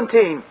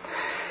 17.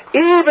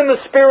 Even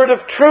the Spirit of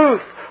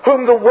truth,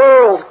 whom the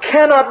world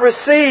cannot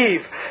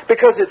receive,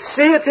 because it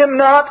seeth Him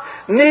not,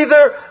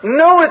 neither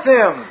knoweth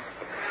Him.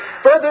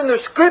 Brethren, the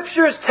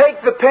Scriptures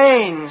take the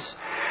pains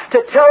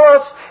to tell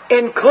us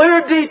in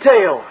clear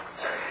detail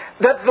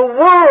that the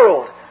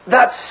world,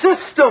 that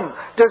system,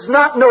 does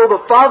not know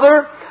the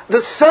Father,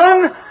 the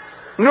Son,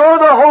 nor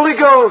the Holy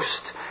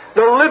Ghost,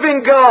 the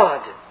living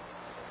God.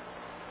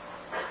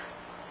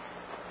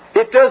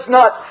 It does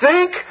not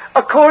think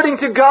according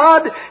to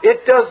God.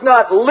 It does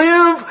not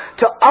live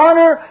to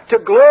honor, to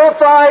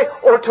glorify,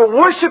 or to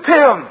worship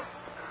Him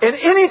in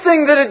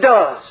anything that it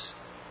does.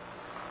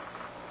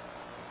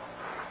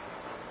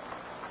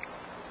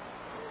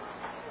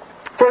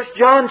 1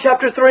 John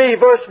chapter 3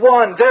 verse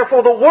 1,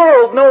 Therefore the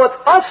world knoweth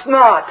us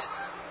not,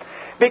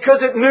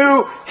 because it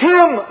knew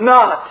Him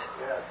not.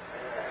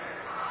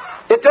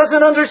 It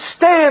doesn't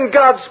understand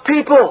God's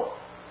people.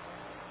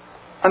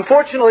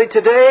 Unfortunately,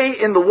 today,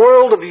 in the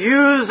world of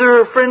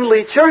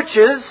user-friendly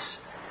churches,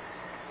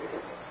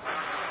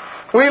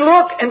 We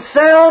look and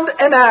sound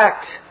and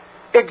act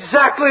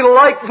exactly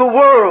like the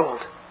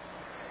world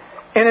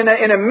in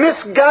a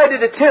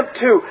misguided attempt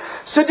to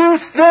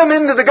seduce them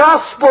into the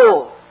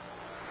gospel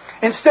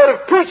instead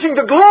of preaching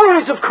the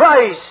glories of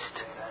Christ.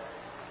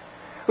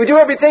 We do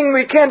everything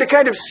we can to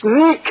kind of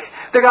sneak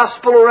the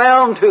gospel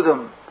around to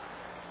them.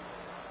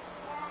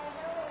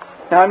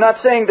 Now, I'm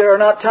not saying there are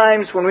not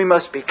times when we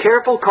must be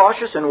careful,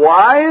 cautious, and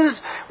wise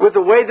with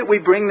the way that we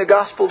bring the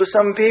gospel to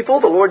some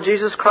people. The Lord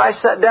Jesus Christ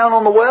sat down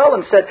on the well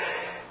and said,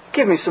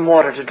 "Give me some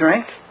water to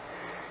drink."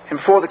 And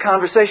before the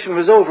conversation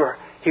was over,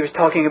 He was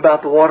talking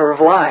about the water of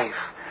life.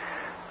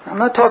 I'm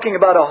not talking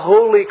about a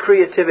holy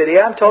creativity.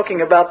 I'm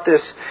talking about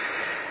this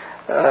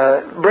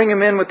bring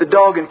them in with the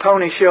dog and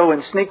pony show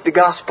and sneak the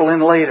gospel in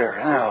later.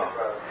 No.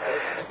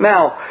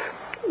 Now,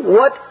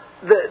 what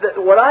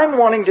I'm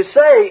wanting to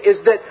say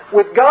is that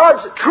with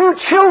God's true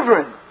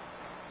children,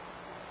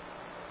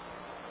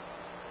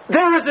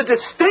 there is a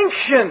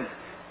distinction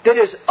that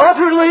is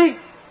utterly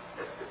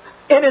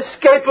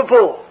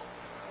inescapable.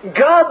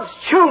 God's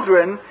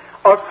children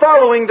are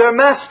following their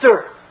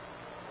master.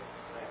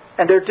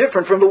 And they're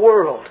different from the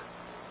world.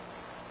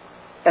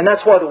 And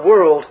that's why the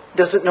world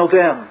doesn't know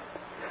them.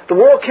 The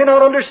world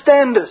cannot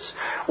understand us.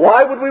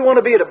 Why would we want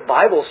to be at a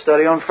Bible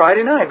study on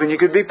Friday night when you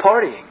could be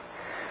partying?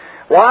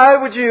 Why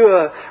would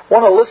you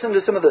want to listen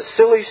to some of the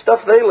silly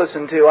stuff they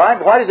listen to?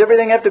 Why does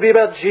everything have to be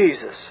about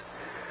Jesus?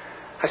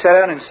 I sat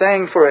down and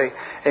sang for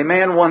a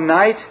man one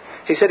night.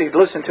 He said he'd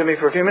listen to me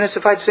for a few minutes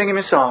if I'd sing him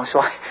a song. So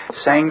I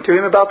sang to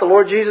him about the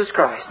Lord Jesus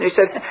Christ. And he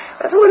said,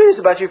 "That's what it is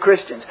about you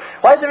Christians.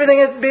 Why does everything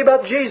have to be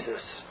about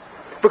Jesus?"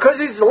 Because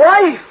He's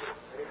life.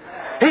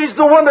 He's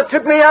the one that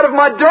took me out of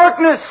my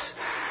darkness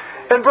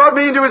and brought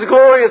me into His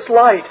glorious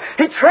light.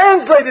 He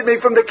translated me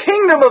from the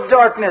kingdom of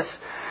darkness,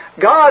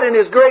 God in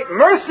His great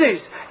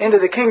mercies, into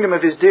the kingdom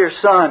of His dear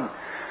Son.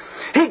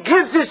 He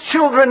gives His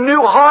children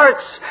new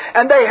hearts,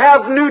 and they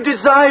have new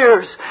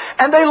desires,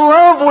 and they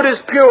love what is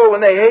pure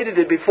when they hated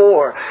it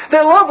before.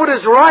 They love what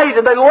is right,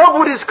 and they love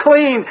what is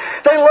clean.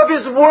 They love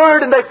His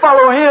Word, and they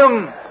follow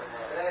Him.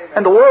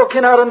 And the world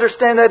cannot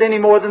understand that any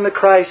more than the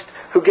Christ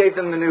who gave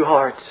them the new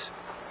hearts.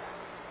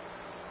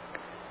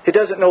 It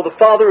doesn't know the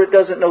Father, it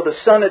doesn't know the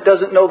Son, it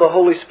doesn't know the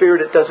Holy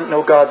Spirit, it doesn't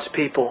know God's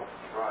people.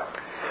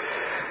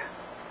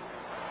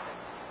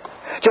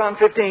 John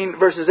 15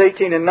 verses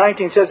 18 and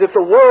 19 says, "If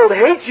the world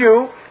hates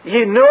you,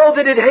 ye know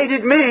that it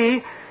hated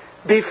me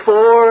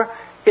before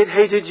it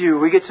hated you."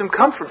 We get some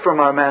comfort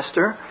from our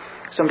Master.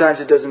 Sometimes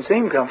it doesn't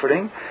seem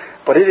comforting,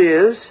 but it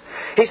is.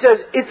 He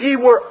says, "If ye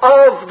were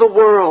of the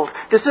world."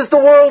 This is the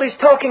world He's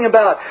talking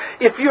about.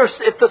 If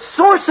the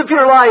source of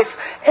your life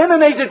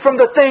emanated from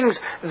the things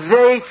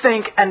they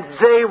think and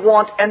they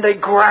want and they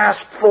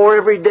grasp for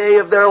every day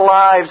of their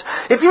lives,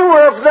 if you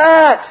were of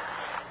that,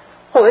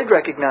 well, they'd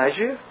recognize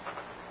you.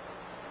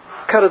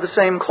 Cut of the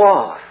same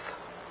cloth.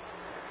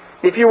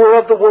 If you were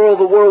of the world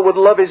would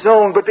love his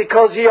own. But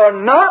because ye are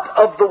not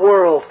of the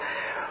world,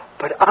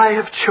 but I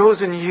have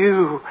chosen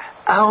you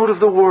out of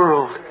the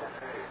world,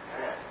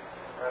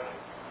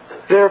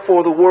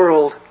 therefore the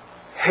world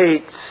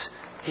hates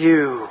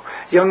you.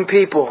 Young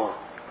people,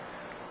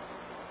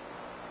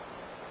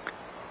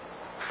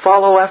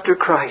 follow after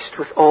Christ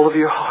with all of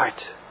your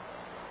heart.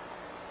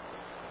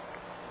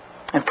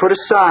 And put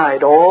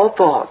aside all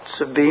thoughts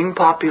of being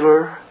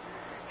popular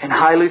and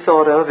highly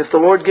thought of. If the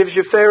Lord gives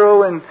you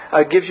favor in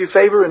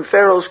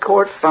Pharaoh's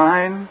court,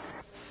 fine.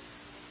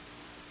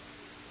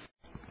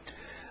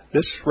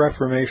 This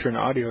Reformation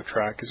audio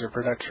track is a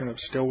production of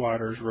Still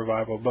Waters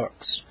Revival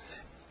Books.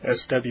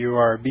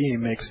 SWRB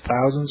makes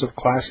thousands of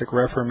classic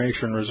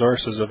Reformation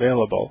resources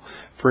available,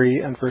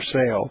 free and for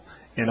sale,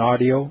 in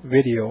audio,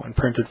 video, and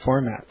printed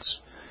formats.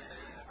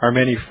 Our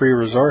many free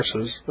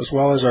resources, as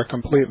well as our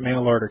complete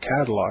mail-order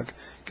catalog,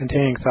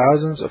 containing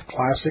thousands of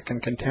classic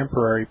and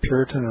contemporary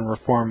Puritan and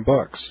Reformed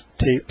books,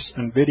 tapes,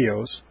 and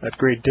videos at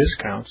great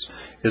discounts,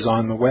 is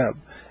on the web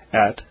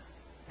at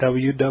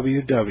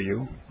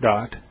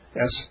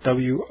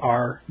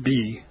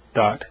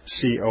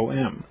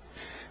www.swrb.com.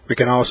 We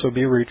can also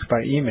be reached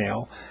by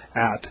email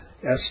at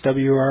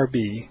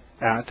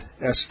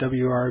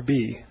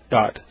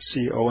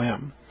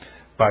swrb@swrb.com,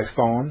 by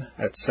phone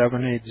at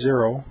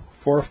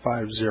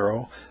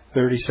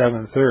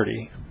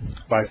 780-450-3730,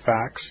 by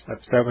fax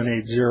at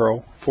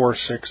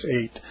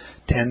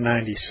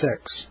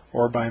 780-468-1096,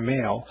 or by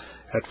mail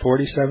at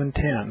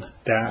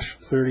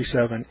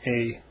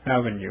 4710-37A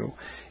Avenue,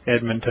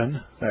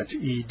 Edmonton, that's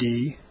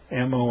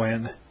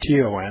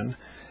Edmonton,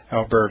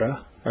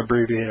 Alberta,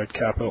 abbreviated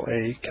capital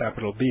A,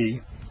 capital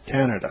B,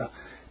 Canada,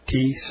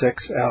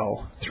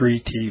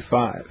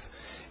 T6L3T5.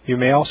 You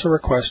may also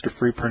request a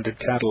free printed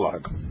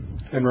catalog.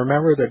 And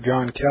remember that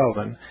John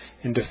Calvin,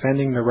 in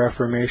defending the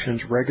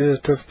Reformation's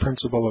regulative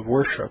principle of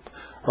worship,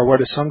 or what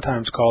is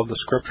sometimes called the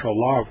scriptural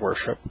law of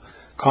worship,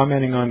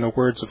 commenting on the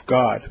words of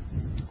God,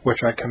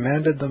 "which I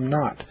commanded them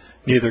not,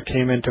 neither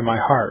came into my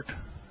heart,"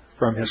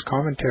 from his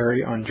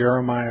commentary on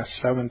Jeremiah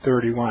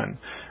 7:31,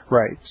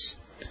 writes,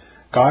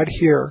 God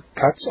here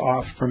cuts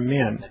off from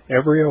men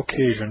every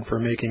occasion for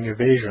making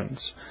evasions,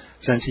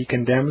 since he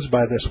condemns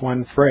by this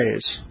one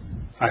phrase,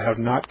 "I have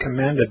not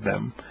commanded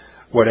them,"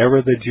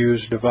 whatever the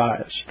Jews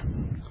devised.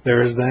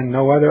 There is then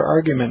no other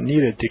argument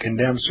needed to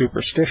condemn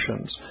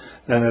superstitions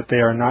than that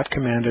they are not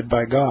commanded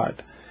by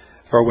God.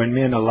 For when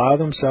men allow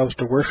themselves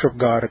to worship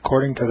God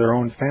according to their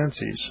own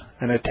fancies,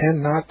 and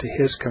attend not to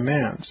his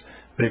commands,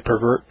 they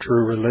pervert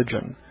true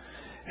religion.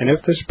 And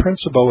if this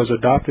principle was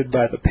adopted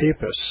by the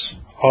Papists,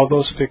 all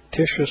those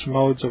fictitious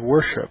modes of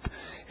worship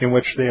in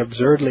which they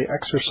absurdly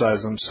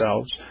exercise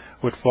themselves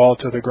would fall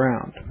to the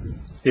ground.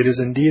 It is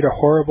indeed a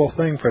horrible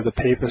thing for the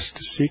Papists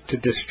to seek to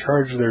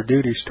discharge their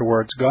duties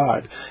towards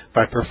God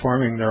by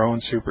performing their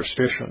own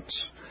superstitions.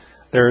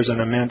 There is an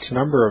immense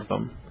number of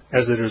them,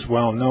 as it is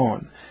well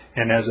known,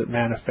 and as it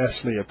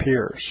manifestly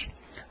appears.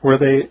 Were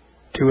they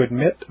to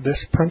admit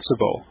this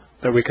principle,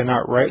 that we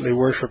cannot rightly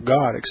worship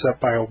God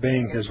except by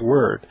obeying his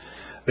word,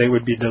 they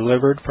would be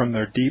delivered from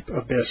their deep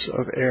abyss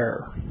of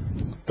error.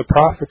 The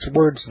prophet's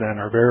words, then,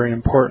 are very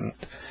important,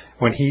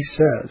 when he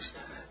says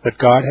that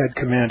God had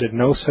commanded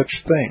no such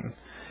thing,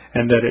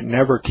 and that it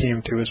never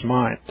came to his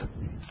mind,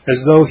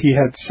 as though he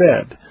had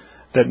said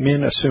that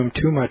men assume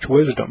too much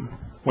wisdom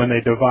when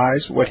they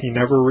devise what he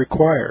never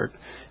required,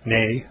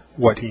 nay,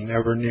 what he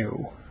never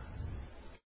knew.